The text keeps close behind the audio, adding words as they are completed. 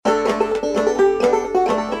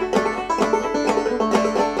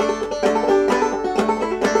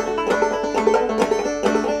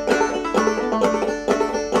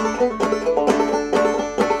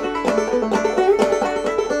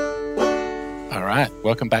All right.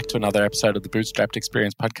 Welcome back to another episode of the Bootstrapped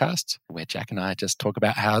Experience podcast, where Jack and I just talk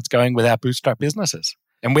about how it's going with our bootstrap businesses.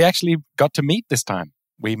 And we actually got to meet this time.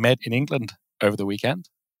 We met in England over the weekend,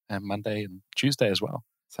 and Monday and Tuesday as well.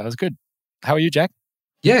 So it was good. How are you, Jack?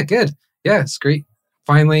 Yeah, good. Yeah, it's great.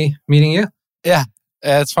 Finally meeting you. Yeah.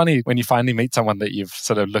 It's funny when you finally meet someone that you've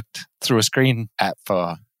sort of looked through a screen at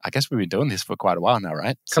for, I guess we've been doing this for quite a while now,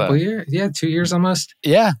 right? Couple years. Yeah, 2 years almost.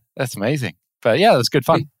 Yeah, that's amazing. But yeah, it was good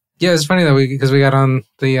fun. Yeah, it's funny though, because we got on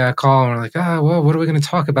the call and we're like, well, what are we going to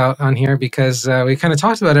talk about on here? Because we kind of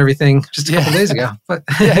talked about everything just a couple days ago. But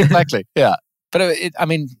yeah, exactly. Yeah. But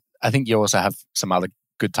I think you also have some other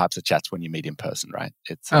good types of chats when you meet in person, right?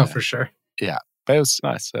 It's for sure. Yeah. But it was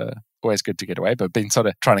nice. Always good to get away, but been sort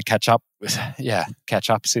of trying to catch up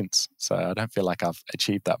since. So I don't feel like I've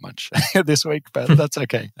achieved that much this week, but that's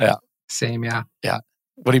okay. Yeah. Same, yeah. Yeah.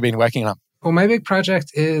 What have you been working on? Well, my big project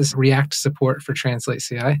is React support for Translate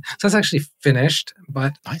CI. So that's actually finished,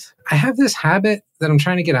 but nice. I have this habit that I'm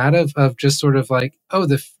trying to get out of just sort of like,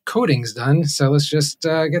 the coding's done, so let's just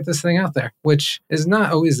get this thing out there, which is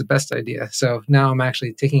not always the best idea. So now I'm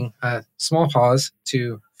actually taking a small pause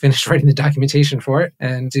to finish writing the documentation for it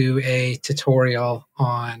and do a tutorial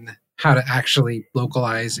on how to actually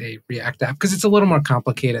localize a React app, because it's a little more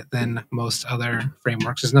complicated than most other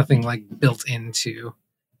frameworks. There's nothing like built into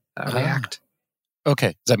React. Okay.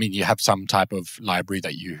 Does that mean you have some type of library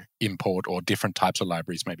that you import, or different types of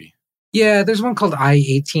libraries maybe? Yeah, there's one called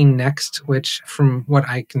I18 Next, which from what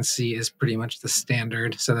I can see is pretty much the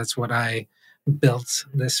standard. So that's what I built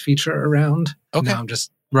this feature around. Okay. Now I'm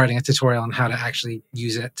just writing a tutorial on how to actually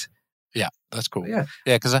use it. Yeah, that's cool. Yeah,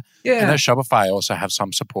 because I know Shopify also have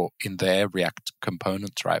some support in their React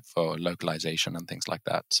components, right, for localization and things like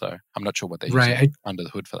that. So I'm not sure what they use under the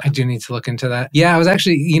hood for that. I do need to look into that. Yeah, I was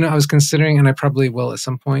actually, I was considering, and I probably will at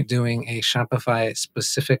some point, doing a Shopify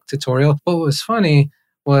specific tutorial. But what was funny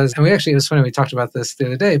was, it was funny, we talked about this the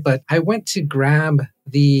other day, but I went to grab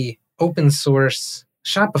the open source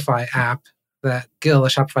Shopify app that Gil, a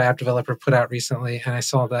Shopify app developer, put out recently, and I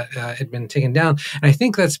saw that it had been taken down. And I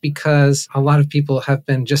think that's because a lot of people have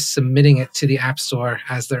been just submitting it to the App Store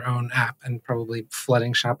as their own app and probably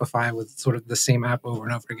flooding Shopify with sort of the same app over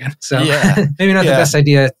and over again. So maybe not the best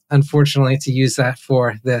idea, unfortunately, to use that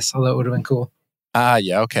for this, although it would have been cool.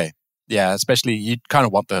 Okay. Yeah, especially you kind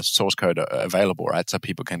of want the source code available, right? So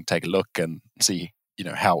people can take a look and see,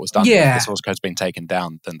 how it was done. Yeah. If the source code's been taken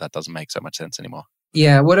down, then that doesn't make so much sense anymore.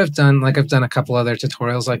 Yeah, what I've done, I've done a couple other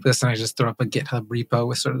tutorials like this, and I just throw up a GitHub repo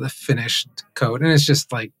with sort of the finished code. And it's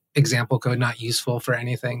just like example code, not useful for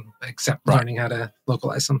anything except learning how to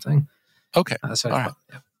localize something. Okay. So All right.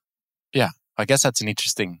 Yeah, I guess that's an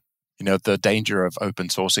interesting, the danger of open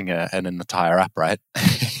sourcing an entire app, right?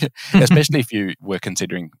 Especially if you were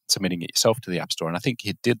considering submitting it yourself to the App Store. And I think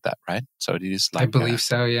he did that, right? So it is like... I believe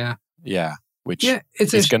so, yeah. Yeah, which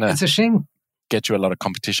it's a shame. Get you a lot of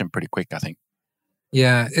competition pretty quick, I think.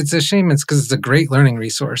 Yeah, it's a shame. It's because it's a great learning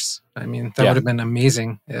resource. I mean, that would have been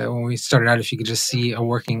amazing when we started out, if you could just see a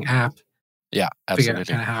working app. Yeah, absolutely.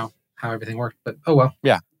 Figure out kind of how everything worked. But oh well.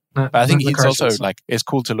 Yeah. I think it's also it's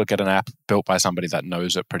cool to look at an app built by somebody that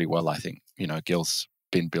knows it pretty well. I think, Gil's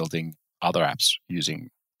been building other apps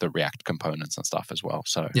using the React components and stuff as well.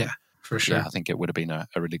 So yeah, for sure. Yeah, I think it would have been a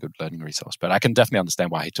really good learning resource. But I can definitely understand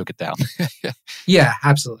why he took it down. Yeah,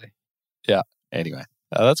 absolutely. Yeah. Anyway,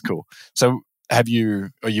 that's cool. So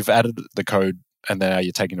you've added the code, and then are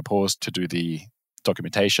you taking a pause to do the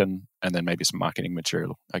documentation and then maybe some marketing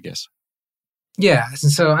material, I guess? Yeah,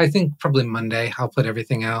 so I think probably Monday I'll put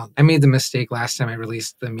everything out. I made the mistake last time I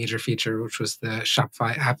released the major feature, which was the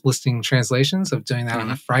Shopify app listing translations, of doing that on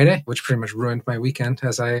a Friday, which pretty much ruined my weekend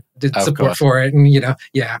as I did support for it. And,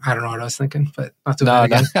 I don't know what I was thinking, but not doing that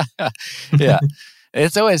again. No. Yeah.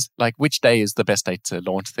 It's always like, which day is the best day to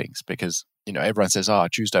launch things? Because, everyone says,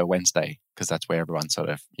 Tuesday or Wednesday, because that's where everyone's sort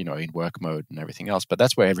of, in work mode and everything else. But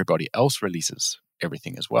that's where everybody else releases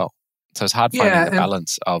everything as well. So it's hard finding the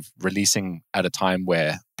balance of releasing at a time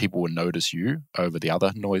where people will notice you over the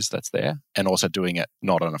other noise that's there, and also doing it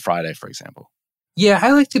not on a Friday, for example. Yeah,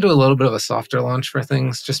 I like to do a little bit of a softer launch for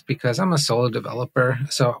things just because I'm a solo developer.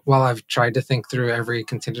 So while I've tried to think through every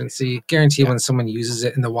contingency, guarantee when someone uses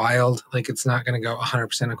it in the wild, it's not going to go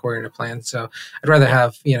 100% according to plan. So I'd rather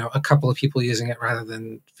have, a couple of people using it rather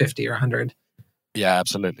than 50 or 100. Yeah,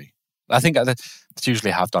 absolutely. I think that's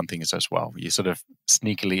usually how I've done things as well. You sort of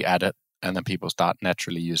sneakily add it, and then people start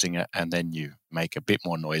naturally using it, and then you make a bit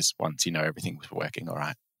more noise once everything was working all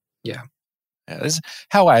right. Yeah. This is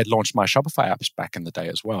how I had launched my Shopify apps back in the day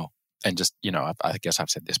as well. And just, I guess I've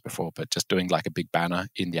said this before, but just doing like a big banner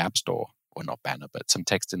in the App Store, or not banner, but some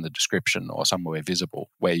text in the description or somewhere visible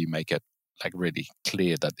where you make it like really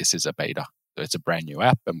clear that this is a beta. So it's a brand new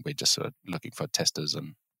app, and we're just sort of looking for testers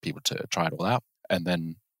and people to try it all out. And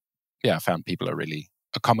then, I found people are really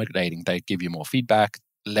accommodating. They give you more feedback,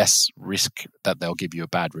 less risk that they'll give you a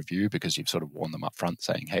bad review because you've sort of warned them up front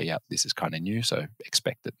saying, hey, yeah, this is kind of new, so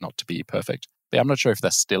expect it not to be perfect. But I'm not sure if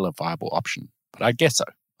that's still a viable option, but I guess so.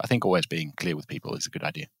 I think always being clear with people is a good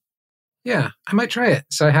idea. Yeah, I might try it.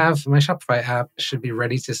 So I have my Shopify app should be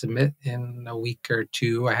ready to submit in a week or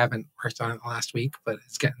two. I haven't worked on it last week, but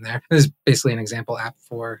it's getting there. This is basically an example app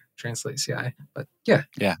for Translate CI. But yeah.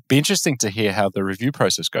 Yeah. Be interesting to hear how the review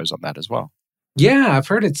process goes on that as well. Yeah, I've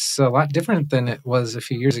heard it's a lot different than it was a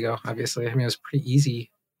few years ago, obviously. I mean, it was pretty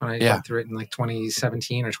easy when I went through it in like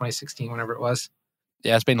 2017 or 2016, whenever it was.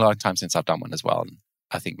 Yeah, it's been a long time since I've done one as well. And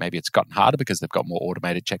I think maybe it's gotten harder because they've got more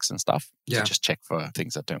automated checks and stuff to just check for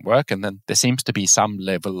things that don't work. And then there seems to be some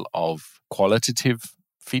level of qualitative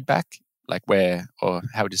feedback, like or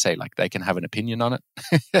how would you say, like they can have an opinion on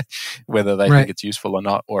it, whether they think it's useful or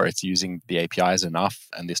not, or it's using the APIs enough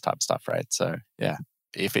and this type of stuff, right? So yeah,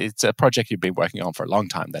 if it's a project you've been working on for a long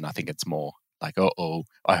time, then I think it's more like,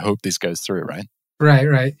 I hope this goes through, right?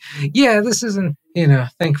 Right. Yeah, this isn't,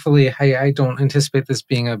 thankfully, I don't anticipate this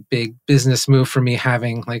being a big business move for me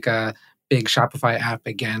having like a big Shopify app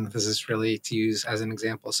again. This is really to use as an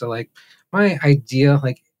example. So like my idea,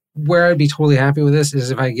 like where I'd be totally happy with this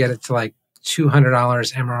is if I get it to like $200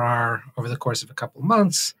 MRR over the course of a couple of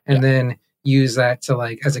months and then use that to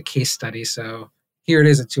like as a case study. So here it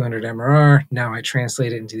is at 200 MRR. Now I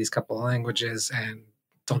translate it into these couple of languages and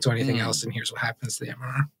don't do anything else. And here's what happens to the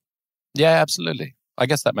MRR. Yeah, absolutely. I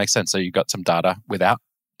guess that makes sense. So you got some data without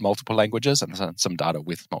multiple languages and some data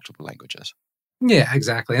with multiple languages. Yeah,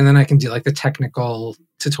 exactly. And then I can do like the technical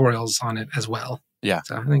tutorials on it as well. Yeah.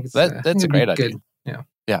 So I think it's that's a great idea. Good. Yeah.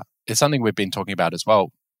 Yeah. It's something we've been talking about as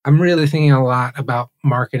well. I'm really thinking a lot about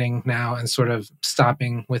marketing now and sort of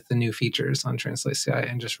stopping with the new features on Translate CI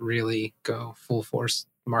and just really go full force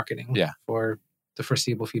marketing for the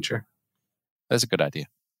foreseeable future. That's a good idea.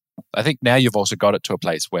 I think now you've also got it to a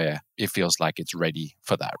place where it feels like it's ready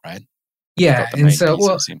for that, right? Yeah, and so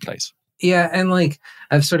in place. Yeah, and like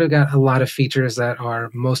I've sort of got a lot of features that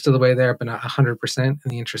are most of the way there, but not 100% in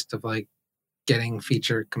the interest of like getting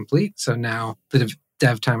feature complete. So now the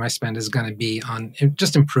dev time I spend is going to be on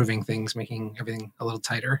just improving things, making everything a little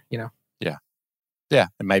tighter, Yeah,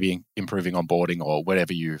 and maybe improving onboarding or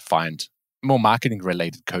whatever you find more marketing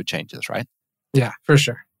related code changes, right? Yeah, for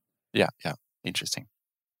sure. Yeah, interesting.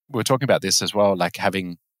 We were talking about this as well, like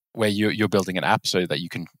having where you're building an app so that you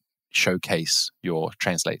can showcase your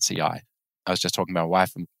Translate CI. I was just talking to my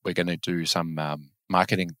wife, and we're going to do some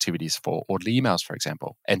marketing activities for Audley emails, for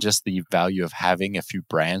example, and just the value of having a few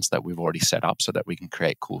brands that we've already set up so that we can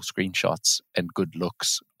create cool screenshots and good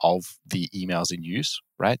looks of the emails in use,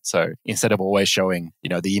 right? So instead of always showing, the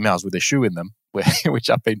emails with a shoe in them, which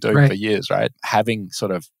I've been doing for years, right? Having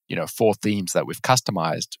sort of, 4 themes that we've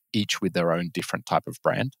customized, each with their own different type of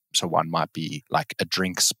brand. So one might be like a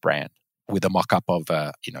drinks brand with a mock-up of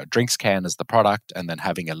a, drinks can as the product, and then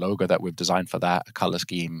having a logo that we've designed for that, a color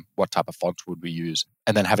scheme, what type of fonts would we use,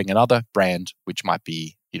 and then having another brand, which might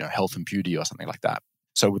be, health and beauty or something like that.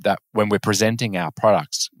 So with that, when we're presenting our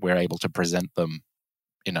products, we're able to present them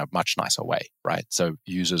in a much nicer way, right? So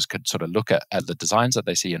users could sort of look at the designs that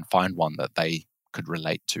they see and find one that they could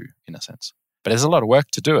relate to in a sense. But there's a lot of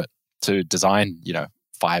work to do it, to design,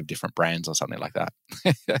 5 different brands or something like that.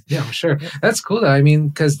 Yeah, I'm sure. That's cool though. I mean,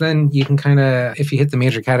 because then you can kind of, if you hit the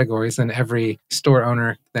major categories, then every store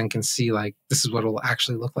owner then can see like, this is what it'll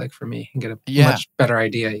actually look like for me and get a much better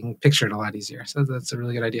idea. You can picture it a lot easier. So that's a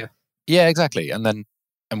really good idea. Yeah, exactly. And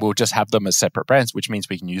we'll just have them as separate brands, which means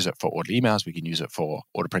we can use it for Audley emails. We can use it for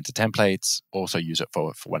order printer templates, also use it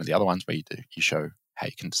for one of the other ones where you show how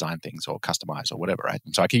you can design things or customize or whatever, right?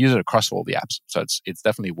 And so I can use it across all the apps. So it's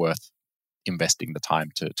definitely worth investing the time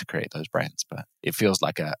to create those brands, but it feels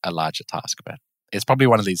like a larger task. But it's probably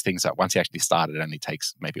one of these things that once you actually start, it only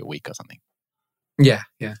takes maybe a week or something. Yeah.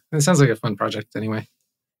 It sounds like a fun project anyway.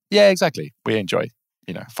 Yeah, exactly. We enjoy,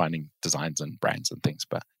 finding designs and brands and things.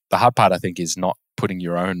 But the hard part, I think, is not putting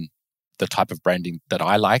the type of branding that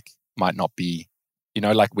I like might not be,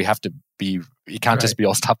 like we have to be, it can't just be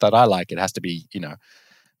all stuff that I like. It has to be,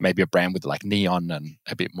 maybe a brand with like neon and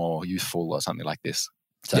a bit more youthful or something like this.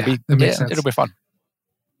 So that makes sense. It'll be fun.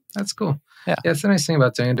 That's cool. Yeah, it's the nice thing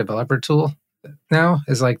about doing a developer tool now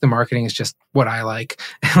is like the marketing is just what I like,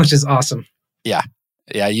 which is awesome. Yeah,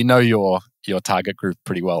 your target group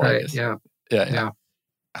pretty well. Right. I guess. Yeah.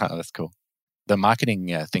 Oh, that's cool. The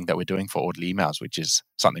marketing thing that we're doing for Audley emails, which is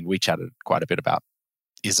something we chatted quite a bit about,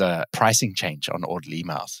 is a pricing change on Audley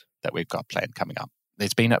emails that we've got planned coming up.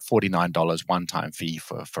 it's been at $49 one-time fee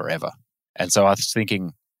for forever. And so I was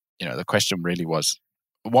thinking, the question really was,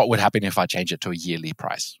 what would happen if I change it to a yearly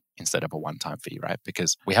price instead of a one-time fee, right?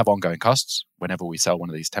 Because we have ongoing costs whenever we sell one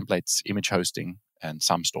of these templates, image hosting, and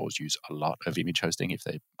some stores use a lot of image hosting if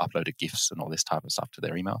they uploaded GIFs and all this type of stuff to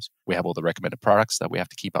their emails. We have all the recommended products that we have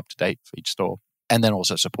to keep up to date for each store. And then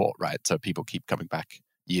also support, right? So people keep coming back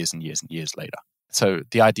years and years and years later. So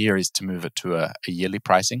the idea is to move it to a yearly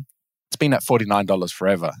pricing. It's been at $49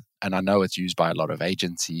 forever. And I know it's used by a lot of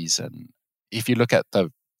agencies. And if you look at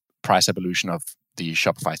the price evolution of the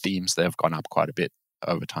Shopify themes, they've gone up quite a bit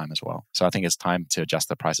over time as well. So I think it's time to adjust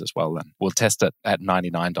the price as well. And we'll test it at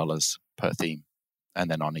 $99 per theme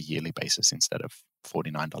and then on a yearly basis instead of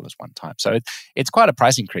 $49 one time. So it's quite a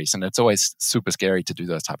price increase, and it's always super scary to do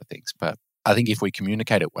those type of things. But I think if we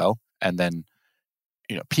communicate it well, and then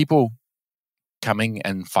people coming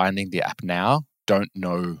and finding the app now don't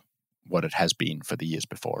know what it has been for the years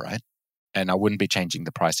before, right? And I wouldn't be changing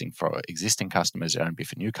the pricing for existing customers. It would be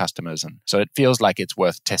for new customers. And so it feels like it's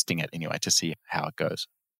worth testing it anyway to see how it goes.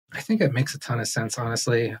 I think it makes a ton of sense,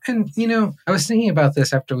 honestly. And, I was thinking about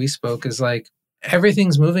this after we spoke, is like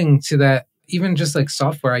everything's moving to that. Even just like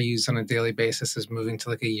software I use on a daily basis is moving to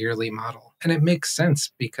like a yearly model. And it makes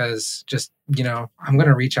sense because just, I'm going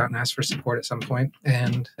to reach out and ask for support at some point.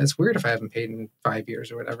 And it's weird if I haven't paid in 5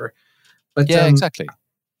 years or whatever. But yeah, exactly.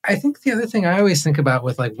 I think the other thing I always think about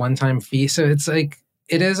with like one-time fee, so it's like,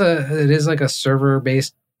 it is like a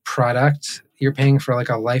server-based product you're paying for like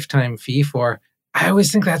a lifetime fee for. I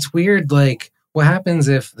always think that's weird. Like, what happens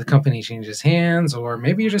if the company changes hands, or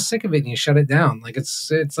maybe you're just sick of it and you shut it down? Like it's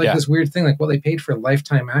like this weird thing. Like, well, they paid for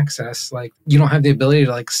lifetime access. Like, you don't have the ability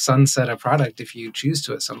to like sunset a product if you choose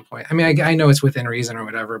to at some point. I mean, I know it's within reason or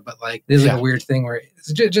whatever, but like this is like a weird thing where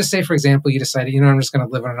just say, for example, you decided, I'm just going to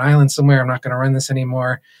live on an island somewhere. I'm not going to run this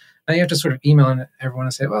anymore. Now you have to sort of email everyone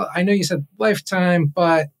and say, well, I know you said lifetime,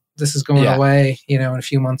 but this is going away, in a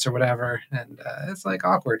few months or whatever. And it's like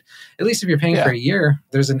awkward. At least if you're paying for a year,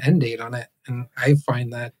 there's an end date on it. And I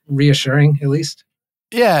find that reassuring, at least.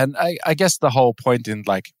 Yeah. And I guess the whole point in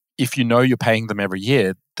like, if you're paying them every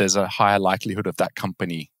year, there's a higher likelihood of that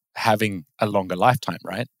company having a longer lifetime,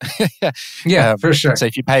 right? Yeah, for sure. So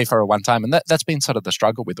if you pay for a one time, and that's been sort of the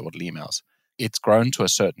struggle with Audible emails. It's grown to a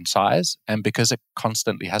certain size. And because it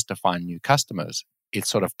constantly has to find new customers, it's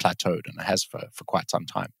sort of plateaued, and it has for quite some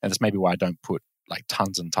time. And that's maybe why I don't put like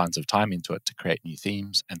tons and tons of time into it to create new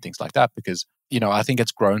themes and things like that, because, I think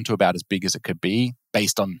it's grown to about as big as it could be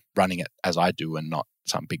based on running it as I do and not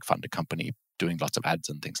some big funded company doing lots of ads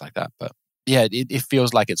and things like that. But yeah, it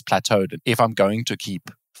feels like it's plateaued. If I'm going to keep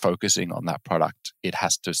focusing on that product, it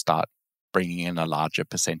has to start bringing in a larger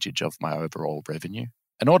percentage of my overall revenue.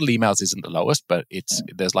 And Audible emails isn't the lowest, but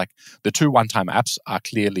there's like the 2 one-time apps are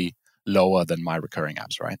clearly lower than my recurring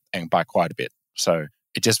apps, right? And by quite a bit. So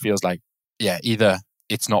it just feels like, either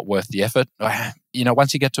it's not worth the effort.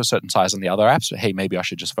 Once you get to a certain size on the other apps, hey, maybe I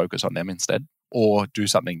should just focus on them instead, or do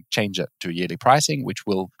something, change it to yearly pricing, which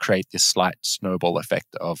will create this slight snowball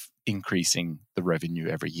effect of increasing the revenue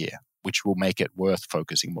every year, which will make it worth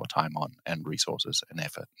focusing more time on and resources and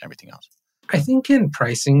effort and everything else. I think in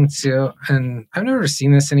pricing too, and I've never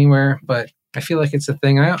seen this anywhere, but I feel like it's a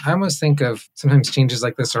thing. I almost think of sometimes changes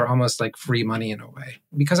like this are almost like free money in a way,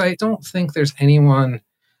 because I don't think there's anyone,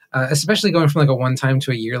 especially going from like a one-time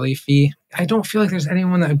to a yearly fee, I don't feel like there's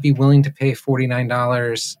anyone that would be willing to pay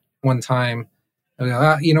 $49 one time.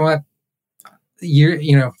 You know what?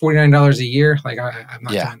 $49 a year. Like I'm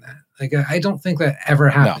not doing that. Like I don't think that ever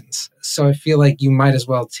happens. No. So I feel like you might as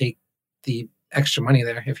well take the extra money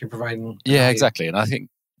there if you're providing. Yeah, exactly. And I think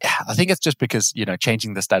it's just because,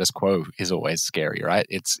 changing the status quo is always scary, right?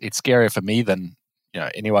 It's scarier for me than,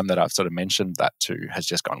 anyone that I've sort of mentioned that to has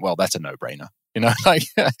just gone, well, that's a no-brainer. Like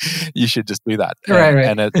you should just do that.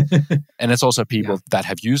 Right. And it's also people that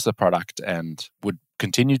have used the product and would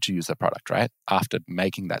continue to use the product, right? After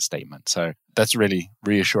making that statement. So that's really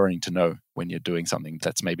reassuring to know when you're doing something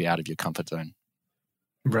that's maybe out of your comfort zone.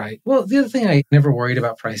 Right. Well, the other thing, I never worried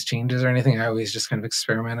about price changes or anything. I always just kind of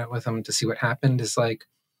experimented with them to see what happened. Is like,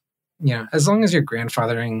 as long as you're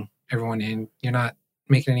grandfathering everyone in, you're not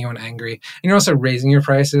making anyone angry. And you're also raising your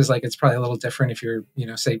prices. Like it's probably a little different if you're,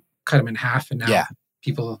 say, cut them in half and now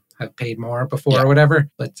people have paid more before or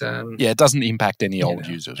whatever. But it doesn't impact any old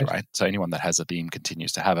users, right? So anyone that has a theme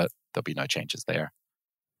continues to have it. There'll be no changes there.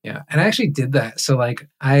 Yeah. And I actually did that. So like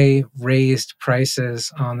I raised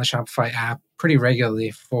prices on the Shopify app pretty regularly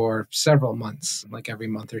for several months, like every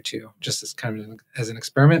month or two, just as kind of as an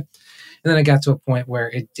experiment. And then I got to a point where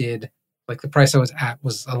it did like the price I was at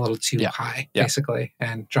was a little too high, basically,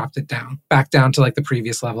 and dropped it back down to like the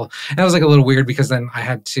previous level. And that was like a little weird because then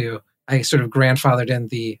I sort of grandfathered in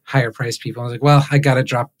the higher price people. I was like, well, I got to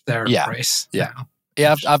drop their price now.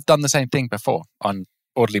 Yeah, I've done the same thing before on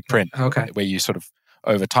Orderly Print, where you sort of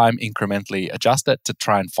over time incrementally adjust it to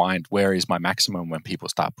try and find where is my maximum when people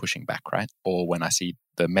start pushing back, right? Or when I see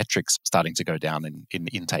the metrics starting to go down in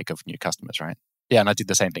the intake of new customers, right? Yeah, and I did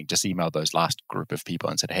the same thing, just emailed those last group of people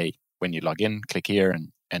and said, hey, when you log in, click here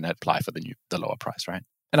and apply for the lower price, right?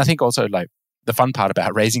 And I think also like the fun part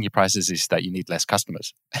about raising your prices is that you need less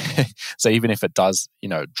customers. So even if it does,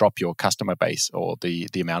 drop your customer base or the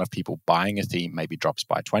amount of people buying a theme maybe drops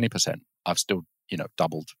by 20%, I've still,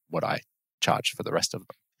 doubled what I charge for the rest of them.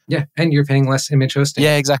 Yeah, and you're paying less image hosting.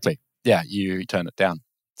 Yeah, exactly. Yeah, you turn it down.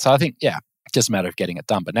 So I think, just a matter of getting it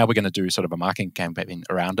done. But now we're going to do sort of a marketing campaign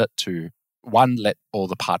around it to, one, let all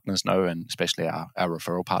the partners know, and especially our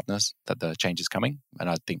referral partners, that the change is coming. And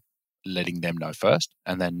I think letting them know first,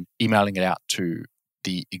 and then emailing it out to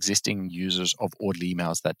the existing users of Orderly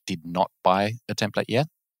emails that did not buy a template yet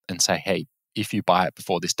and say, hey, if you buy it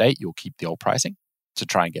before this date, you'll keep the old pricing, to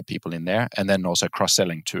try and get people in there. And then also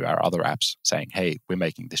cross-selling to our other apps saying, hey, we're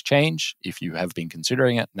making this change. If you have been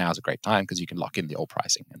considering it, now's a great time because you can lock in the old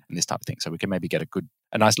pricing and this type of thing. So we can maybe get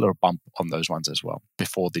a nice little bump on those ones as well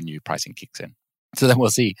before the new pricing kicks in. So then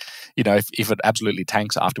we'll see, if it absolutely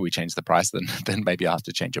tanks after we change the price, then maybe I have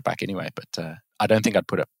to change it back anyway. But I don't think I'd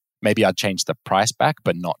put it, maybe I'd change the price back,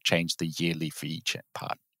 but not change the yearly fee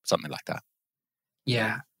part, something like that.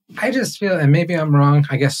 Yeah. I just feel, and maybe I'm wrong,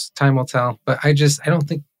 I guess time will tell, but I don't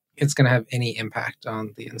think it's going to have any impact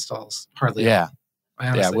on the installs, hardly. Yeah.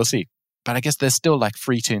 Yeah, we'll see. But I guess there's still like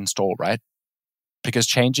free to install, right? Because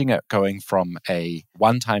changing it, going from a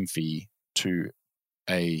one-time fee to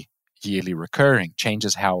a yearly recurring,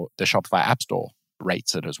 changes how the Shopify App Store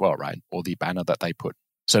rates it as well, right? Or the banner that they put.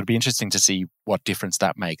 So it'd be interesting to see what difference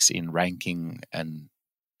that makes in ranking. And,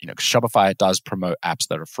 Shopify does promote apps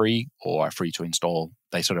that are free or are free to install.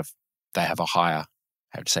 They have a higher,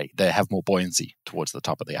 they have more buoyancy towards the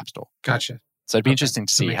top of the App Store. Gotcha. So it'd be interesting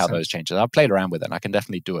to see how those changes. I've played around with it and I can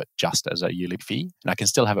definitely do it just as a yearly fee, and I can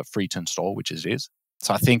still have it free to install, which it is.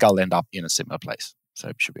 So I think I'll end up in a similar place. So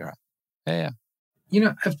it should be all right.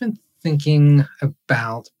 Yeah. I've been thinking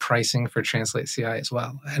about pricing for Translate CI as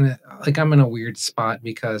well. And I'm in a weird spot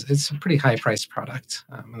because it's a pretty high priced product.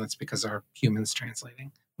 And that's because our humans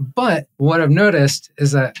translating. But what I've noticed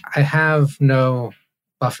is that I have no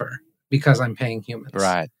buffer because I'm paying humans.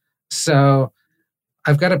 Right. So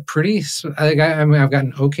I've got a I've got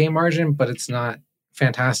an okay margin, but it's not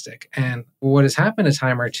fantastic. And what has happened a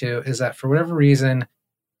time or two is that for whatever reason,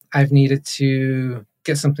 I've needed to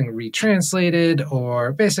get something retranslated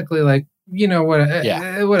or basically whatever.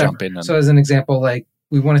 Jump in. So as an example,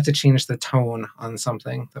 we wanted to change the tone on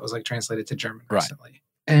something that was translated to German recently.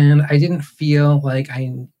 And I didn't feel like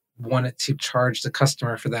I wanted to charge the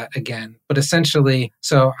customer for that again. But essentially,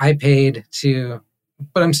 so I paid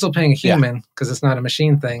but I'm still paying a human because it's not a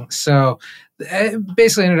machine thing. So it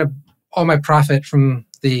basically ended up all my profit from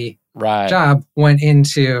the job went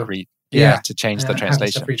into to change the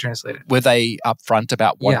translation. Retranslated. Were they upfront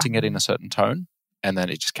about wanting it in a certain tone, and then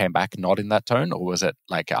it just came back not in that tone, or was it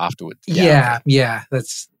afterwards? Yeah.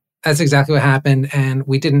 That's exactly what happened. And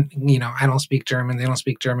we didn't, I don't speak German. They don't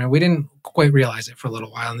speak German. We didn't quite realize it for a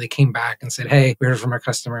little while. And they came back and said, hey, we heard from our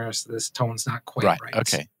customers, this tone's not quite right.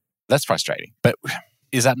 Okay. That's frustrating. But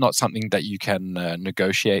is that not something that you can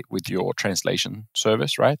negotiate with your translation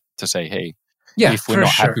service, right? To say, hey, if we're not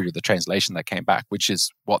happy with the translation that came back, which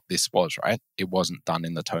is what this was, right? It wasn't done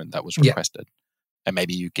in the tone that was requested. And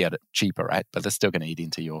maybe you get it cheaper, right? But that's still going to eat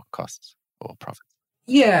into your costs or profits.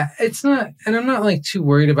 Yeah, it's not, and I'm not too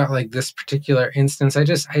worried about this particular instance.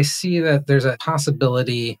 I see that there's a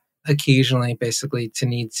possibility occasionally basically to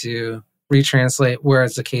need to retranslate where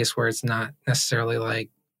it's the case where it's not necessarily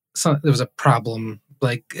there was a problem.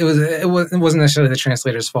 It wasn't necessarily the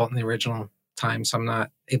translator's fault in the original time, so I'm not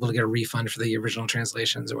able to get a refund for the original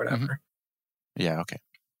translations or whatever. Mm-hmm. Yeah, okay.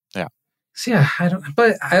 Yeah. So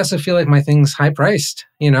but I also feel like my thing's high priced.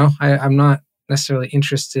 I'm not necessarily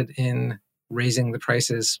interested in raising the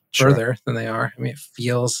prices further than they are. I mean, it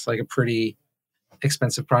feels like a pretty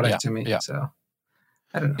expensive product to me. Yeah. So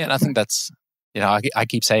I don't know. Yeah, and I think that's, I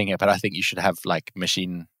keep saying it, but I think you should have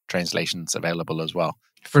machine translations available as well.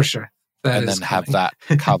 For sure. And then have that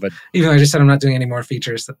covered. Even though I just said I'm not doing any more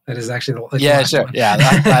features, that is actually the last one. Yeah,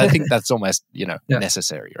 I think that's almost,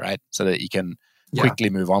 necessary, right? So that you can quickly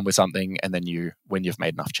move on with something, and then when you've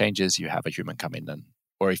made enough changes, you have a human come in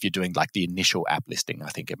Or if you're doing like the initial app listing, I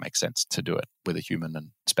think it makes sense to do it with a human and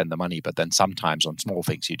spend the money. But then sometimes on small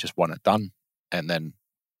things, you just want it done. And then,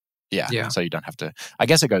 so you don't have to, I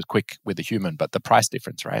guess it goes quick with the human, but the price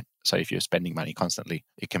difference, right? So if you're spending money constantly,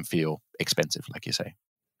 it can feel expensive, like you say.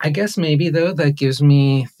 I guess maybe though, that gives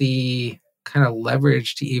me the kind of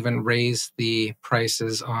leverage to even raise the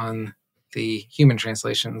prices on the human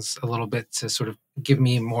translations a little bit to sort of give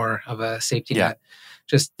me more of a safety net.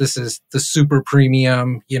 Just this is the super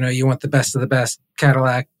premium, you want the best of the best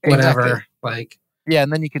Cadillac, whatever. Exactly.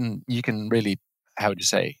 And then you can really, how would you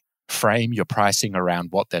say, frame your pricing around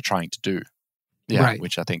what they're trying to do.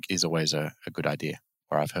 Which I think is always a good idea,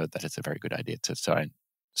 or I've heard that it's a very good idea to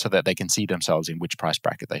so that they can see themselves in which price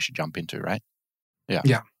bracket they should jump into, right?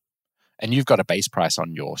 Yeah. And you've got a base price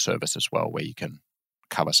on your service as well, where you can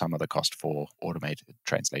cover some of the cost for automated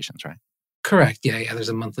translations, right? Correct. Yeah. There's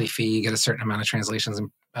a monthly fee. You get a certain amount of translations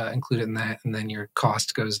included in that, and then your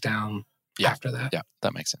cost goes down after that. Yeah,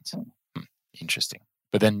 that makes sense. Interesting.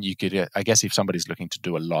 But then you could, I guess, if somebody's looking to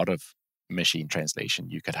do a lot of machine translation,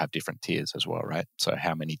 you could have different tiers as well, right? So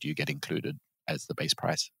how many do you get included as the base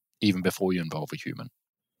price, even before you involve a human?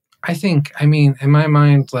 I mean, in my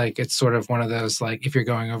mind, like it's sort of one of those, like if you're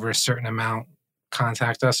going over a certain amount,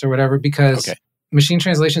 contact us or whatever, because machine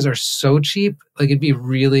translations are so cheap. Like it'd be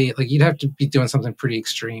really, like you'd have to be doing something pretty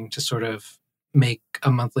extreme to sort of make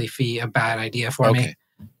a monthly fee a bad idea for me.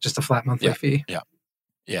 Just a flat monthly fee.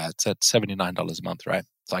 Yeah, it's at $79 a month, right?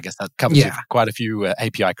 So I guess that covers quite a few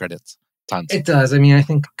API credits. Tons. It does. I mean, I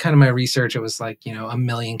think kind of my research, it was like, 1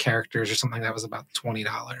 million characters or something that was about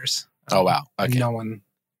 $20. Oh, wow. Okay.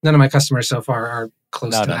 None of my customers so far are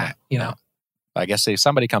close to that, No. I guess if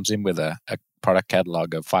somebody comes in with a product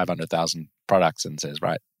catalog of 500,000 products and says,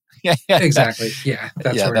 right. Exactly. Yeah.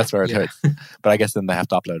 That's where it hurts. But I guess then they have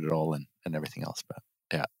to upload it all and everything else. But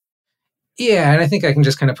Yeah. And I think I can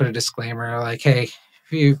just kind of put a disclaimer like, hey,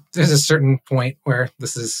 there's a certain point where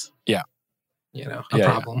this is, a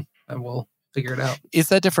problem and we'll figure it out. Is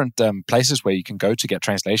there different places where you can go to get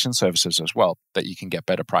translation services as well that you can get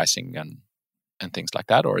better pricing and things like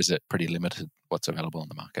that? Or is it pretty limited what's available on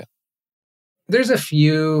the market? There's a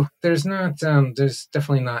few. There's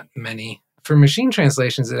definitely not many. For machine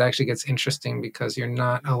translations, it actually gets interesting because you're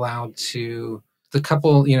not allowed to, the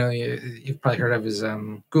couple, you've probably heard of is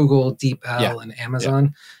Google, DeepL, and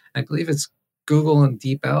Amazon. I believe it's Google and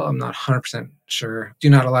DeepL, I'm not 100% sure, do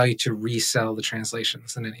not allow you to resell the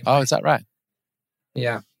translations in any way. Oh, is that right?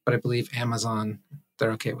 Yeah, but I believe Amazon,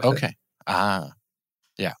 they're okay with it. Okay.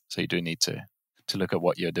 Yeah. So you do need to look at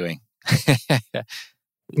what you're doing.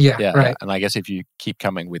 Right. And I guess if you keep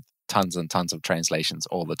coming with tons and tons of translations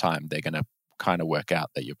all the time, they're going to kind of work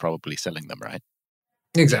out that you're probably selling them, right?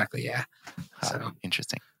 Exactly, yeah. So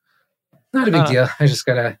interesting. Not a big deal. I just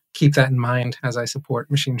got to keep that in mind as I support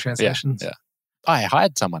machine translations. Yeah. I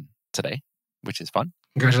hired someone today, which is fun.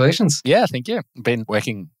 Congratulations. Yeah, thank you. Been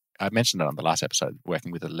working, I mentioned it on the last episode,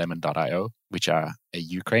 working with Lemon.io, which are a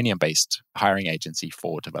Ukrainian-based hiring agency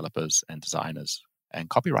for developers and designers and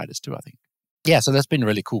copywriters too, I think. Yeah, so that's been a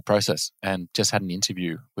really cool process, and just had an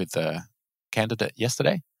interview with a candidate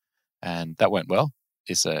yesterday, and that went well.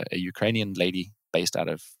 It's a Ukrainian lady based out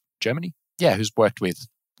of Germany, who's worked with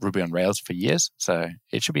Ruby on Rails for years, so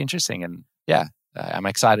it should be interesting. And I'm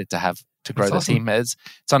excited to grow the team. It's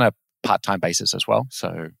on a part-time basis as well,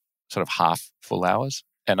 so sort of half full hours.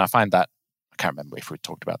 And I find that, I can't remember if we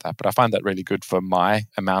talked about that, but I find that really good for my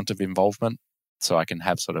amount of involvement. So I can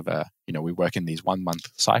have sort of we work in these 1 month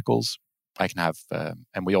cycles. I can have,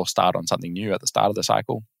 and we all start on something new at the start of the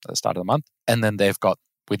cycle, at the start of the month. And then they've got,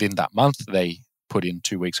 within that month, they put in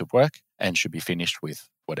 2 weeks of work and should be finished with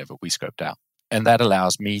whatever we scoped out. And that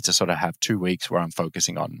allows me to sort of have 2 weeks where I'm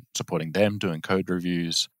focusing on supporting them, doing code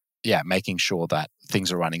reviews, making sure that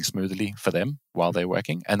things are running smoothly for them while they're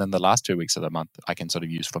working. And then the last 2 weeks of the month, I can sort of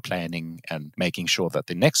use for planning and making sure that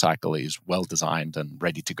the next cycle is well designed and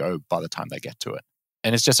ready to go by the time they get to it.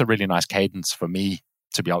 And it's just a really nice cadence for me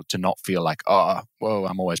to be able to not feel like,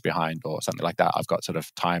 I'm always behind or something like that. I've got sort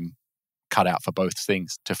of time cut out for both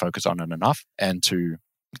things to focus on and enough, and to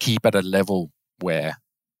keep at a level where,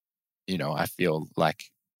 I feel like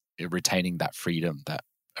retaining that freedom that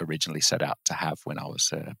originally set out to have when I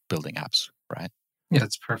was building apps, right? Yeah,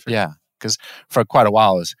 that's perfect. Yeah, because for quite a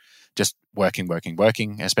while I was just working,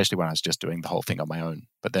 especially when I was just doing the whole thing on my own.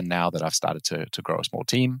 But then now that I've started to grow a small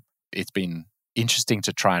team, it's been interesting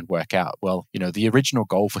to try and work out, the original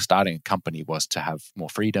goal for starting a company was to have more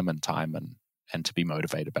freedom and time and to be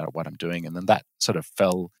motivated about what I'm doing. And then that sort of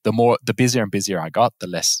fell, the busier and busier I got, the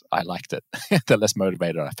less I liked it, the less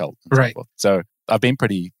motivated I felt. Right. So I've been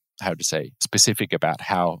pretty, specific about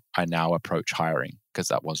how I now approach hiring. because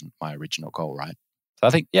that wasn't my original goal, right? So I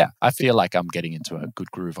think, I feel like I'm getting into a good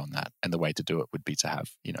groove on that. And the way to do it would be to have,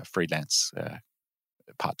 freelance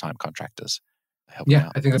part-time contractors help me Yeah,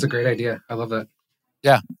 out. I think that's a great idea. I love that.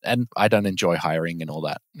 Yeah. And I don't enjoy hiring and all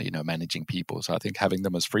that, managing people. So I think having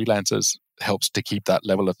them as freelancers helps to keep that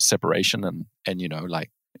level of separation and like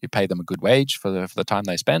you pay them a good wage for the time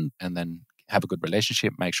they spend and then have a good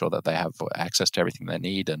relationship, make sure that they have access to everything they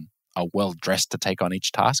need and are well dressed to take on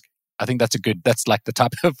each task. I think that's like the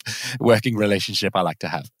type of working relationship I like to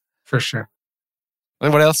have. For sure.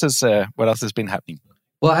 And what else has been happening?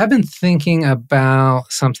 Well, I've been thinking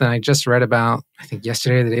about something I just read about, I think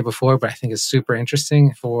yesterday or the day before, but I think is super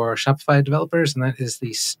interesting for Shopify developers, and that is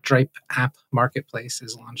the Stripe app marketplace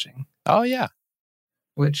is launching. Oh, yeah.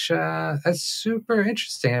 Which, that's super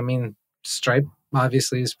interesting. I mean, Stripe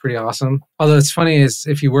obviously is pretty awesome. Although it's funny is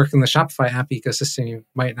if you work in the Shopify app ecosystem, you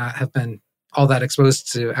might not have been all that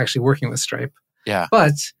exposed to actually working with Stripe. Yeah.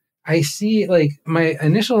 But I see, like, my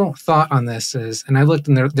initial thought on this is, and I looked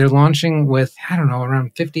and they're launching with, I don't know,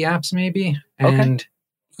 around 50 apps maybe. And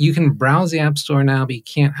you can browse the App Store now, but you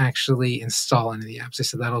can't actually install any of the apps. They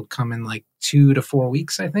said that'll come in like 2 to 4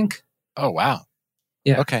 weeks, I think. Oh, wow.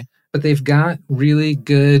 Yeah. Okay. But they've got really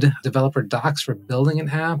good developer docs for building an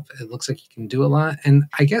app. It looks like you can do a lot. And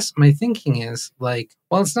I guess my thinking is like,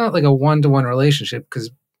 well, it's not like a one-to-one relationship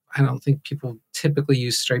because I don't think people typically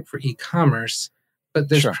use Stripe for e-commerce. But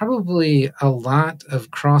there's probably a lot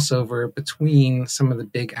of crossover between some of the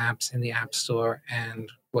big apps in the App Store and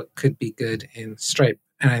what could be good in Stripe.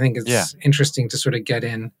 And I think it's interesting to sort of get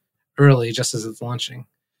in early just as it's launching.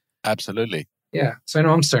 Absolutely. Yeah. So I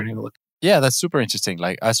know I'm starting to look. Yeah, that's super interesting.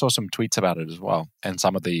 Like I saw some tweets about it as well. And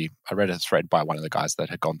I read a thread by one of the guys that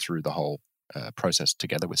had gone through the whole process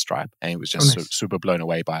together with Stripe. And he was just super blown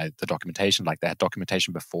away by the documentation. Like they had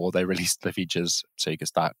documentation before they released the features. So you could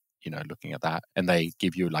start looking at that. And they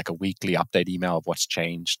give you like a weekly update email of what's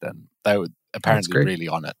changed. And they were apparently really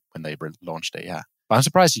on it when they launched it. Yeah. But I'm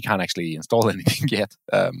surprised you can't actually install anything yet.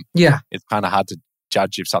 It's kind of hard to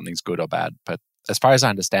judge if something's good or bad. But as far as I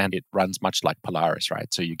understand, it runs much like Polaris,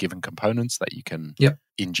 right? So you're given components that you can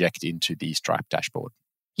inject into the Stripe dashboard.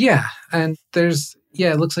 Yeah. And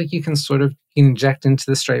it looks like you can sort of inject into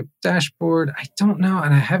the Stripe dashboard. I don't know.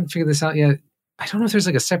 And I haven't figured this out yet. I don't know if there's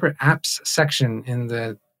like a separate apps section in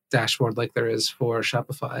the dashboard like there is for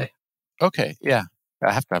Shopify. Okay, yeah.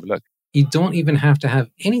 I have to have a look. You don't even have to have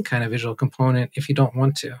any kind of visual component if you don't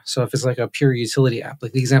want to. So if it's like a pure utility app,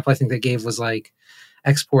 like the example I think they gave was like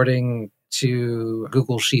exporting to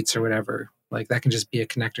Google Sheets or whatever, like that can just be a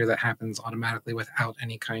connector that happens automatically without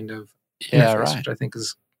any kind of interface, which I think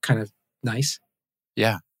is kind of nice.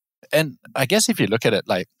 Yeah. And I guess if you look at it,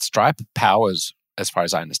 like Stripe powers, as far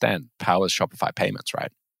as I understand, powers Shopify payments,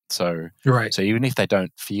 right? So, so even if they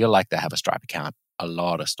don't feel like they have a Stripe account, a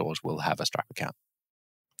lot of stores will have a Stripe account.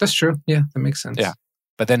 That's true. Yeah, that makes sense. Yeah.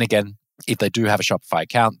 But then again, if they do have a Shopify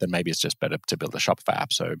account, then maybe it's just better to build a Shopify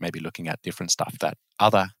app. So maybe looking at different stuff that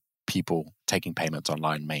other people taking payments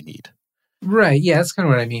online may need. Right. Yeah, that's kind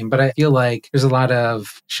of what I mean. But I feel like there's a lot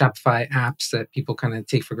of Shopify apps that people kind of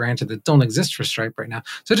take for granted that don't exist for Stripe right now.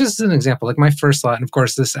 So just as an example, like my first thought, and of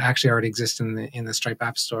course this actually already exists in the Stripe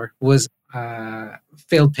App Store, was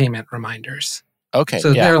failed payment reminders. Okay.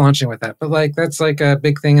 So they're launching with that. But like that's like a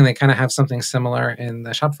big thing, and they kind of have something similar in the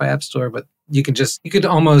Shopify App Store, but you could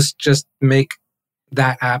almost just make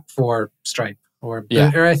that app for Stripe. Or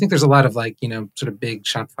I think there's a lot of like, sort of big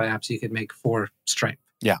Shopify apps you could make for Stripe.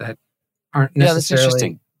 Yeah. That aren't necessarily. That's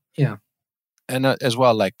interesting. Yeah. And as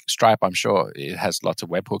well, like Stripe, I'm sure it has lots of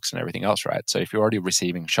webhooks and everything else, right? So if you're already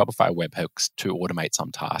receiving Shopify webhooks to automate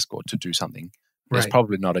some task or to do something, it's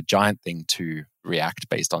probably not a giant thing to react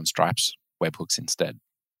based on Stripe's webhooks instead.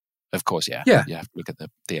 Of course, you have to look at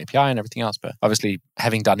the API and everything else. But obviously,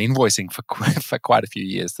 having done invoicing for quite a few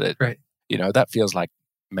years, that feels like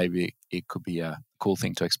maybe it could be a cool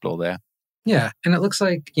thing to explore there. Yeah. And it looks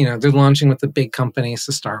like, they're launching with the big companies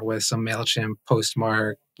to start with, so MailChimp,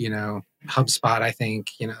 Postmark, HubSpot, I think,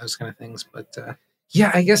 those kind of things. But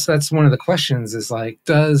I guess that's one of the questions is like,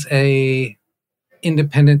 does a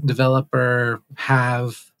independent developer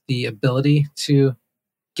have the ability to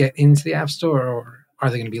get into the App Store, or are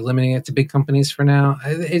they going to be limiting it to big companies for now?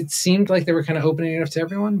 It seemed like they were kind of opening it up to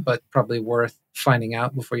everyone, but probably worth finding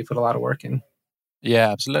out before you put a lot of work in.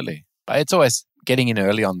 Yeah, absolutely. But it's always getting in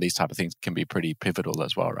early on these type of things can be pretty pivotal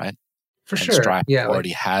as well, right? For and sure. Stripe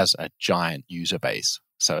already has a giant user base.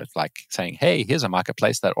 So it's like saying, hey, here's a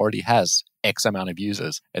marketplace that already has X amount of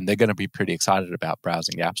users, and they're going to be pretty excited about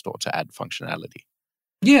browsing the App Store to add functionality.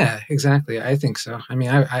 Yeah, exactly. I think so. I mean,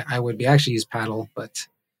 I would be actually use Paddle, but...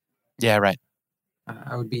 Yeah, right.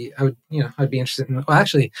 I'd be interested in. Well,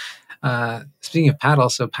 actually, speaking of Paddle,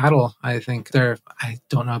 so Paddle, I think I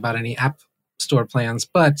don't know about any app store plans,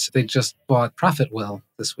 but they just bought Profitwell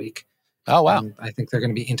this week. Oh, wow. And I think they're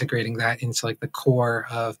going to be integrating that into like the core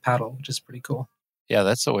of Paddle, which is pretty cool. Yeah,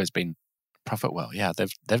 that's always been Profitwell. Yeah,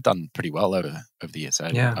 they've done pretty well over the years.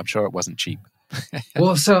 I'm sure it wasn't cheap.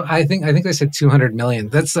 Well, so I think they said 200 million.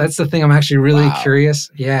 That's the thing. I'm actually really curious.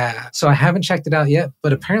 Yeah. So I haven't checked it out yet,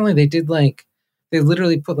 but apparently they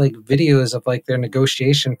literally put like videos of like their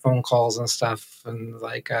negotiation phone calls and stuff, and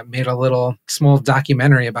like made a little small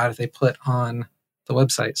documentary about it. They put on the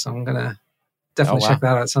website. So I'm gonna definitely check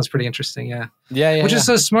that out. It sounds pretty interesting. Yeah. Which is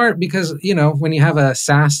so smart because, when you have a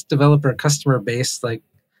SaaS developer customer base, like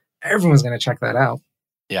everyone's going to check that out.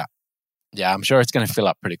 Yeah. Yeah. I'm sure it's going to fill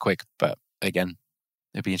up pretty quick, but again,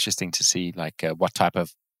 it'd be interesting to see like what type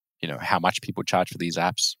of, how much people charge for these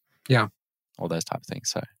apps. Yeah. All those type of things.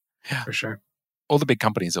 So yeah, for sure. All the big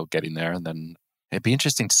companies will get in there, and then it'd be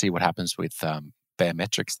interesting to see what happens with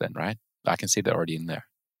Baremetrics then, right? I can see they're already in there.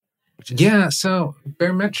 So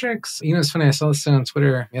Baremetrics, it's funny. I saw this on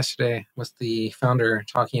Twitter yesterday with the founder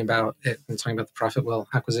talking about it and talking about the Profitwell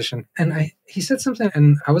acquisition. And he said something,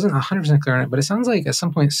 and I wasn't 100% clear on it, but it sounds like at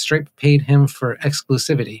some point Stripe paid him for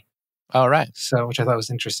exclusivity. Oh, right. So, which I thought was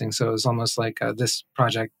interesting. So it was almost like this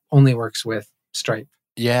project only works with Stripe.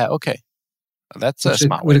 Yeah, okay. That's a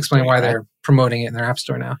smart way. Would explain why they're promoting it in their app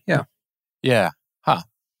store now. Yeah. Yeah. Huh.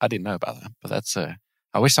 I didn't know about that, but that's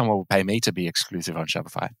I wish someone would pay me to be exclusive on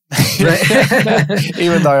Shopify. Right.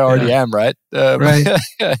 Even though I already am, right? Right.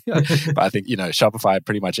 But I think, Shopify,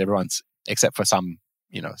 pretty much everyone's, except for some,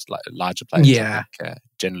 larger players,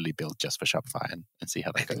 generally built just for Shopify and see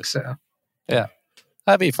how that goes. I think so. Yeah.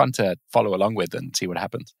 That'd be fun to follow along with and see what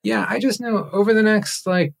happens. Yeah. I just know over the next,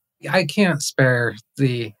 I can't spare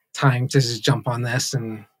the time to just jump on this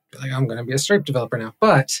and be like, I'm going to be a Stripe developer now.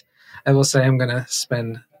 But I will say I'm going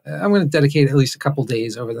to dedicate at least a couple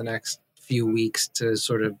days over the next few weeks to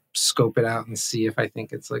sort of scope it out and see if I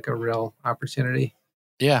think it's like a real opportunity.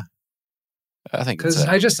 Yeah. I think because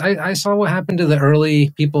I saw what happened to the early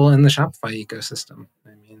people in the Shopify ecosystem.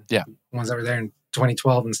 I mean, the ones that were there in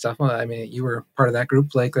 2012 and stuff. Well, I mean, you were part of that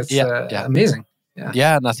group. Like that's amazing. Yeah.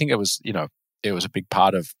 Yeah. And I think it was, it was a big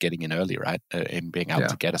part of getting in early, right? In being able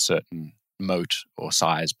to get a certain moat or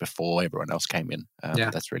size before everyone else came in.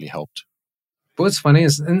 That's really helped. But what's funny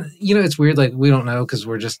is, and it's weird, like we don't know because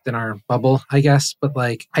we're just in our bubble, I guess. But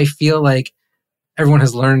like, I feel like everyone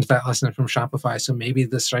has learned that lesson from Shopify. So maybe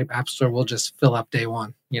the Stripe App Store will just fill up day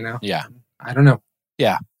one, Yeah. I don't know.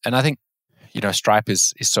 Yeah. And I think, Stripe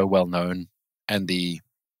is so well known, and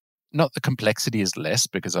not the complexity is less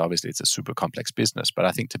because obviously it's a super complex business, but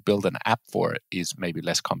I think to build an app for it is maybe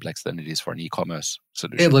less complex than it is for an e-commerce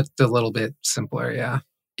solution. It looked a little bit simpler, yeah.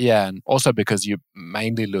 Yeah, and also because you're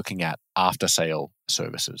mainly looking at after-sale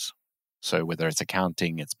services. So whether it's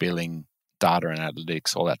accounting, it's billing, data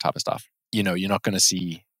analytics, all that type of stuff. You're not going to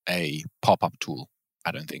see a pop-up tool,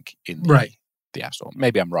 I don't think, in the App Store.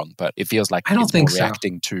 Maybe I'm wrong, but it feels like it's more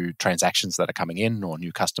reacting to transactions that are coming in or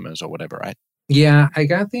new customers or whatever, right? Yeah, I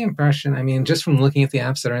got the impression, I mean, just from looking at the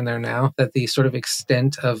apps that are in there now, that the sort of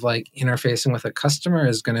extent of like interfacing with a customer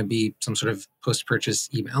is going to be some sort of post-purchase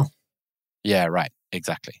email. Yeah, right.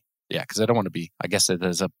 Exactly. Yeah, because I don't want to be, I guess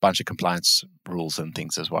there's a bunch of compliance rules and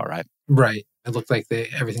things as well, right? Right. It looked like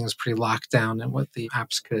everything was pretty locked down and what the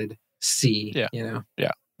apps could see,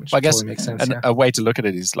 Yeah. Which I guess totally makes sense. A way to look at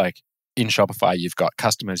it is like in Shopify, you've got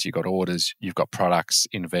customers, you've got orders, you've got products,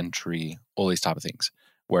 inventory, all these type of things.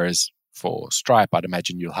 Whereas for Stripe, I'd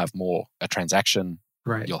imagine you'll have more a transaction,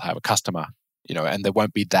 right? You'll have a customer, and there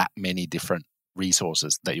won't be that many different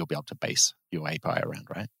resources that you'll be able to base your API around,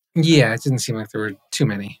 right? Yeah, it didn't seem like there were too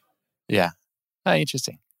many. Yeah.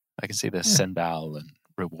 Interesting. I can see the Sendal and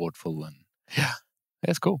Rewardful and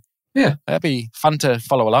it's cool. Yeah. That'd be fun to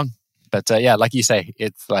follow along. But like you say,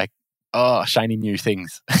 it's like, shiny new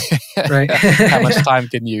things. Right. How much time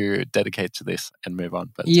can you dedicate to this and move on?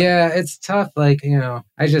 But it's tough. Like, I'm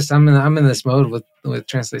in this mode with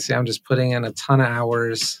Translate. I'm just putting in a ton of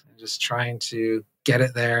hours, just trying to get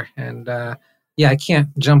it there. And I can't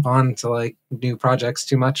jump on to like new projects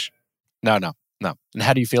too much. No. And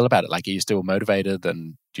how do you feel about it? Like, are you still motivated,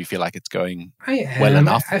 and do you feel like it's going well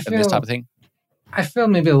enough and this type of thing? I feel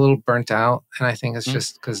maybe a little burnt out, and I think it's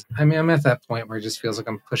just because, I'm at that point where it just feels like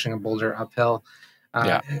I'm pushing a boulder uphill.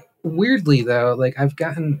 Weirdly, though, like I've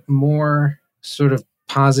gotten more sort of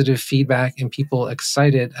positive feedback and people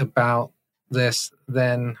excited about this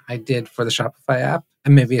than I did for the Shopify app.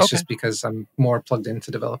 And maybe it's just because I'm more plugged into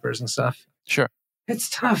developers and stuff. Sure. It's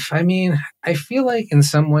tough. I mean, I feel like in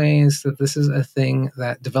some ways that this is a thing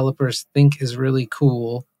that developers think is really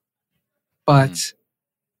cool, but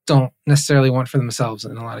don't necessarily want for themselves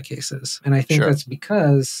in a lot of cases. And I think Sure. that's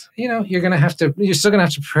because, you're still going to have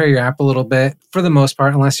to prepare your app a little bit for the most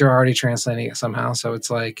part, unless you're already translating it somehow. So it's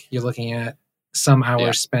like you're looking at some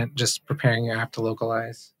hours spent just preparing your app to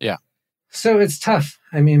localize. Yeah. So it's tough.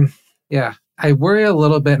 I mean, yeah, I worry a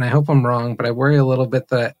little bit, and I hope I'm wrong, but I worry a little bit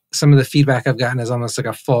that some of the feedback I've gotten is almost like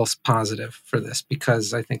a false positive for this,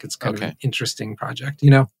 because I think it's kind of an interesting project,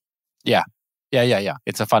 Yeah.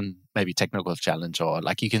 It's a fun, maybe technical challenge, or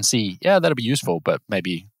like you can see, that'll be useful, but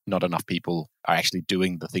maybe not enough people are actually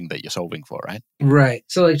doing the thing that you're solving for, right? Right.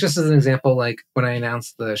 So like just as an example, like when I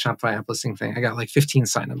announced the Shopify app listing thing, I got like 15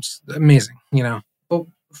 signups. Amazing, But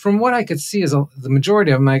from what I could see is the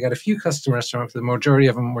majority of them, I got a few customers from it. The majority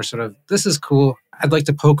of them were sort of, this is cool. I'd like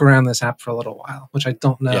to poke around this app for a little while, which I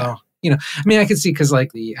don't know. I mean, I could see because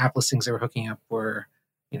like the app listings they were hooking up were,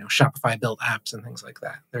 Shopify built apps and things like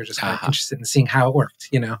that. They're just kind of interested in seeing how it worked,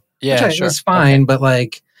 Yeah, which sure. is fine, but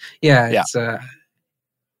like, it's it's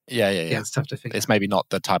it's tough to figure. It's maybe not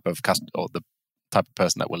the type of or the type of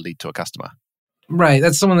person that will lead to a customer. Right.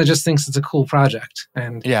 That's someone that just thinks it's a cool project,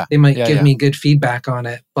 and they might give me good feedback on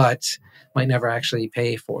it, but might never actually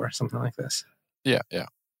pay for something like this. Yeah.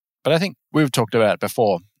 But I think we've talked about it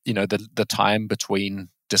before, the time between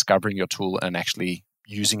discovering your tool and actually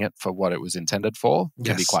using it for what it was intended for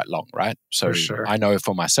can be quite long, right? So for sure. I know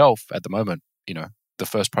for myself at the moment, the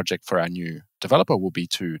first project for our new developer will be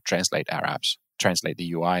to translate our apps, translate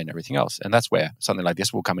the UI and everything else. And that's where something like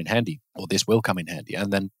this will come in handy, or this will come in handy.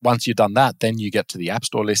 And then once you've done that, then you get to the App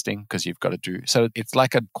Store listing, because you've got to do, so it's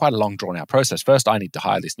like quite a long drawn out process. First, I need to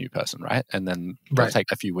hire this new person, right? And then it'll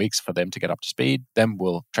take a few weeks for them to get up to speed. Then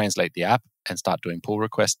we'll translate the app and start doing pull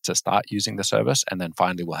requests to start using the service. And then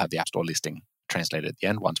finally, we'll have the App Store listing translated at the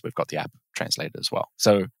end once we've got the app translated as well.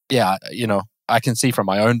 So I can see from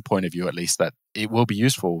my own point of view, at least, that it will be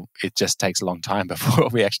useful. It just takes a long time before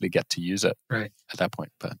we actually get to use it at that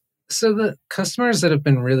point. But so the customers that have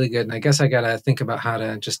been really good, and I guess I got to think about how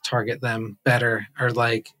to just target them better, are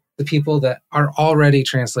like the people that are already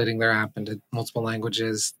translating their app into multiple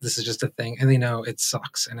languages. This is just a thing. And they know it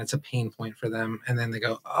sucks and it's a pain point for them. And then they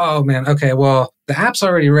go, oh man, okay, well, the app's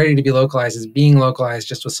already ready to be localized. It's being localized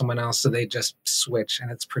just with someone else. So they just switch,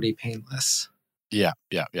 and it's pretty painless. Yeah.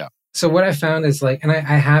 So what I found is like, and I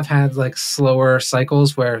have had like slower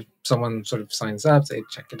cycles where someone sort of signs up, they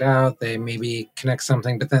check it out, they maybe connect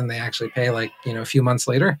something, but then they actually pay like, a few months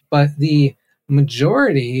later. But the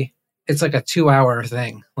majority, it's like a 2-hour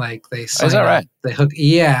thing. Like they sign is that up, right? They hook.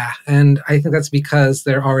 Yeah. And I think that's because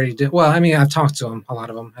they're already well, I mean, I've talked to them, a lot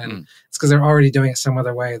of them, and it's because they're already doing it some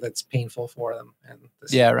other way that's painful for them. And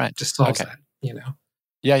this just solves that,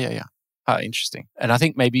 Yeah. Interesting. And I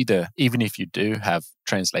think maybe even if you do have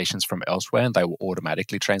translations from elsewhere and they were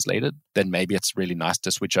automatically translated, then maybe it's really nice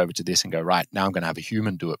to switch over to this and go, right, now I'm going to have a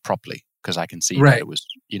human do it properly, because I can see that it was,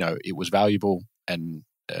 it was valuable, and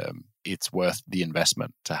it's worth the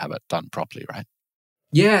investment to have it done properly, right?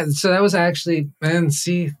 Yeah, so that was actually, and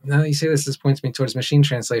see, now that you say this points me towards machine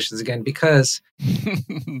translations again, because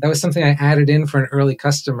that was something I added in for an early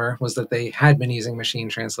customer, was that they had been using machine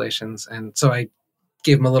translations. And so I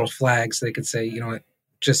gave them a little flag so they could say,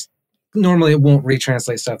 just normally it won't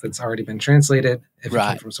retranslate stuff that's already been translated if it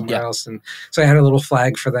came from somewhere else. And so I had a little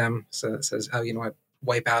flag for them. So it says, oh, you know what,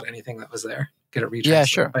 wipe out anything that was there, get it retranslated. Yeah,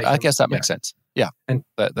 sure. I guess that makes sense. Yeah. And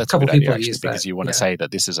that's a couple a good people idea, use actually, because you want to say that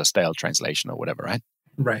this is a stale translation or whatever, right?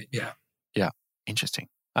 Right. Yeah. Yeah. Interesting.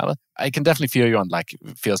 I can definitely feel you on like,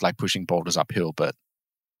 it feels like pushing boulders uphill, but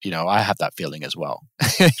I have that feeling as well.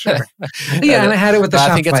 Sure. Yeah, and I had it with the Shopify.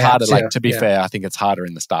 I think it's harder, app too. To be fair, I think it's harder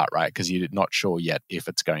in the start, right? Because you're not sure yet if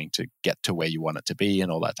it's going to get to where you want it to be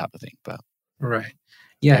and all that type of thing. But right.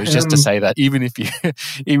 Yeah. It was just to say that even if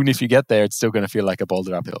you get there, it's still going to feel like a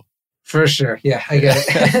boulder uphill. For sure. Yeah, I get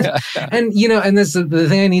it. And, and this the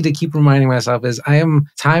thing I need to keep reminding myself is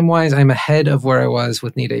time-wise, I'm ahead of where I was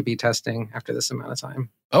with Neat A/B testing after this amount of time.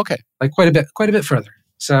 Okay. Like quite a bit further.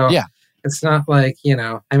 So yeah. It's not like,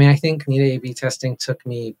 I think Neat A/B testing took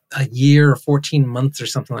me a year or 14 months or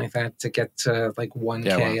something like that to get to like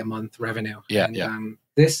 1K a month revenue. Yeah. And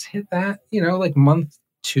this hit that, like month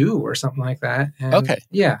 2 or something like that. And okay.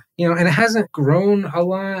 Yeah. And it hasn't grown a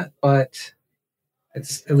lot, but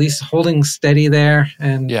it's at least holding steady there.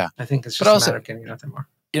 And I think it's just a matter of getting it out there more.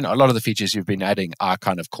 A lot of the features you've been adding are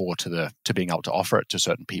kind of core to being able to offer it to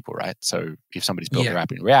certain people, right? So if somebody's built their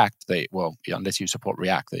app in React, unless you support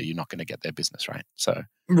React, you're not going to get their business, right? So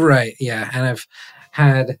right, yeah, and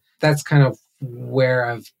that's kind of where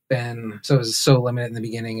I've been. So it was so limited in the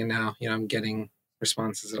beginning, and now I'm getting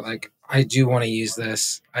responses are like, I do want to use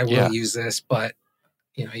this. I will Yeah. use this, but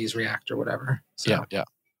I use React or whatever. So. Yeah.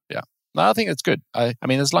 No, I think it's good. I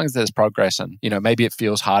mean, as long as there's progress and, maybe it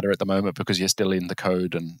feels harder at the moment because you're still in the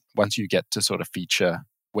code. And once you get to sort of feature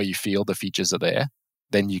where you feel the features are there,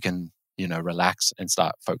 then you can, relax and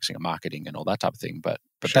start focusing on marketing and all that type of thing. But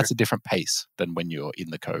Sure. that's a different pace than when you're in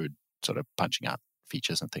the code sort of punching out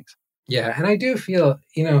features and things. Yeah. And I do feel,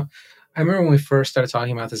 I remember when we first started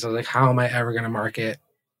talking about this, I was like, how am I ever going to market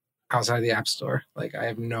outside of the App Store? Like, I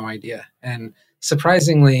have no idea. And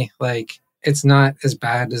surprisingly, like, it's not as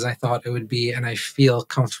bad as I thought it would be. And I feel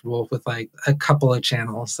comfortable with like a couple of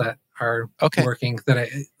channels that are working that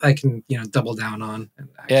I can, double down on and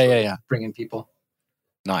actually bring in people.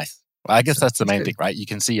 Nice. Well, I guess that's the main thing, right? You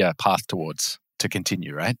can see a path to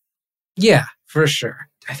continue, right? Yeah, for sure.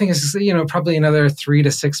 I think it's, probably another 3 to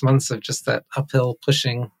 6 months of just that uphill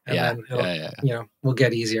pushing. And then it'll, will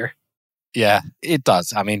get easier. Yeah, it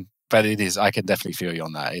does. I mean, but it is, I can definitely feel you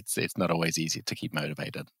on that. It's not always easy to keep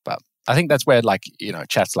motivated, but I think that's where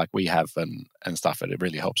chats like we have and stuff, it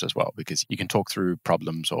really helps as well because you can talk through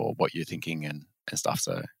problems or what you're thinking and stuff.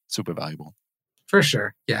 So super valuable. For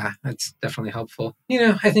sure. Yeah, that's definitely helpful.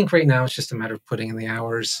 I think right now it's just a matter of putting in the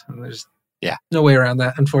hours and there's no way around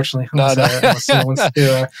that, unfortunately. Unless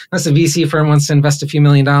unless a VC firm wants to invest a few $1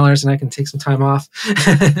 million and I can take some time off.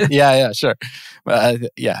 Yeah, sure.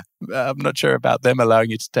 I'm not sure about them allowing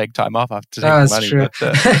you to take time off after taking money. True.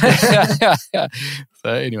 But, so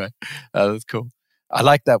anyway, that's cool. I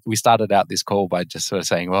like that we started out this call by just sort of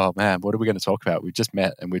saying, "Oh man, what are we going to talk about?" We just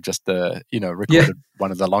met and we just recorded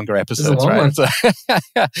one of the longer episodes, right? So,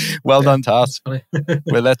 well done to us.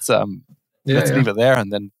 Well, let's leave it there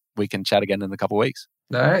and then we can chat again in a couple of weeks.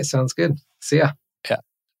 All right, sounds good. See ya. Yeah.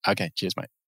 Okay. Cheers, mate.